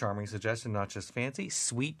really charming suggestion, not just fancy.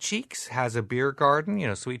 Sweet Cheeks has a beer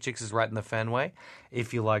garden. Sweet Cheeks is right in the Fenway.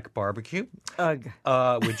 If you like barbecue,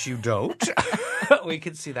 which you don't, we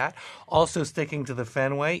can see that. Also sticking to the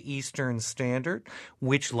Fenway, Eastern Standard,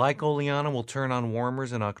 which, like Oleana, will turn on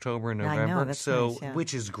warmers in October and November. I know, that's nice, yeah.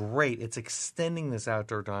 Which is great. It's extending this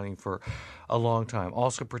outdoor dining for a long time.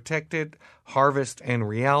 Also protected, Harvest and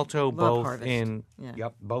Rialto, Love both Harvest.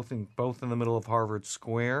 both in the middle of Harvard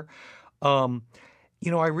Square.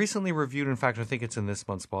 I recently reviewed, in fact, I think it's in this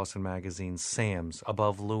month's Boston Magazine, Sam's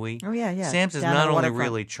above Louis. Oh, yeah. Sam's is Down not on the only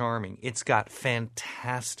waterfront. really charming, it's got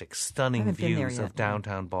fantastic, stunning haven't been there views yet, of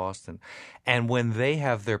downtown Boston. And when they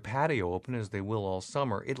have their patio open, as they will all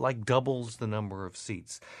summer, it doubles the number of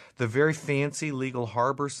seats. The very fancy Legal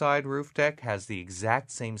Harbor side roof deck has the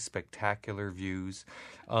exact same spectacular views.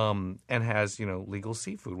 And has, legal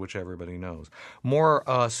seafood, which everybody knows. More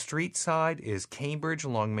street side is Cambridge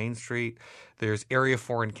along Main Street. There's Area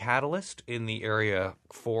 4 and Catalyst in the Area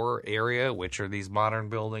 4 area, which are these modern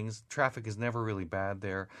buildings. Traffic is never really bad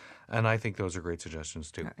there. And I think those are great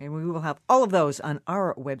suggestions, too. And we will have all of those on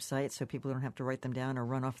our website so people don't have to write them down or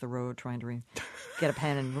run off the road trying to get a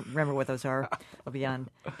pen and remember what those are. They'll be on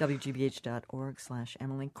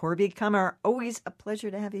wgbh.org/Emily. Corby Kummer, always a pleasure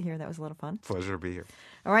to have you here. That was a lot of fun. Pleasure to be here.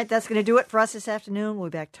 All right, that's going to do it for us this afternoon. We'll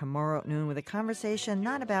be back tomorrow at noon with a conversation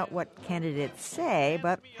not about what candidates say,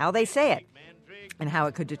 but how they say it and how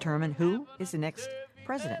it could determine who is the next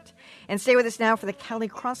president. And stay with us now for the Callie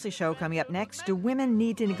Crossley Show coming up next. Do women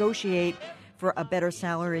need to negotiate for a better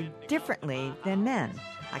salary differently than men?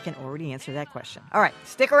 I can already answer that question. All right,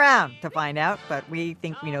 stick around to find out, but we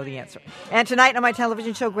think we know the answer. And tonight on my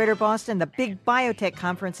television show, Greater Boston, the big biotech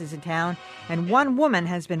conference is in town, and one woman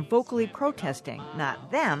has been vocally protesting,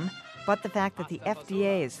 not them, but the fact that the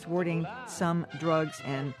FDA is thwarting some drugs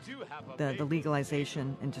and the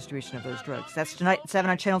legalization and distribution of those drugs. That's tonight at 7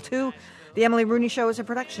 on Channel 2. The Emily Rooney Show is a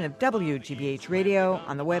production of WGBH Radio,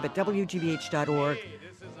 on the web at wgbh.org,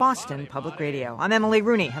 Boston Public Radio. I'm Emily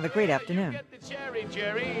Rooney. Have a great afternoon. Cherry.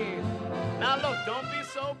 Now look, don't be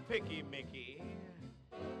so picky, Mickey.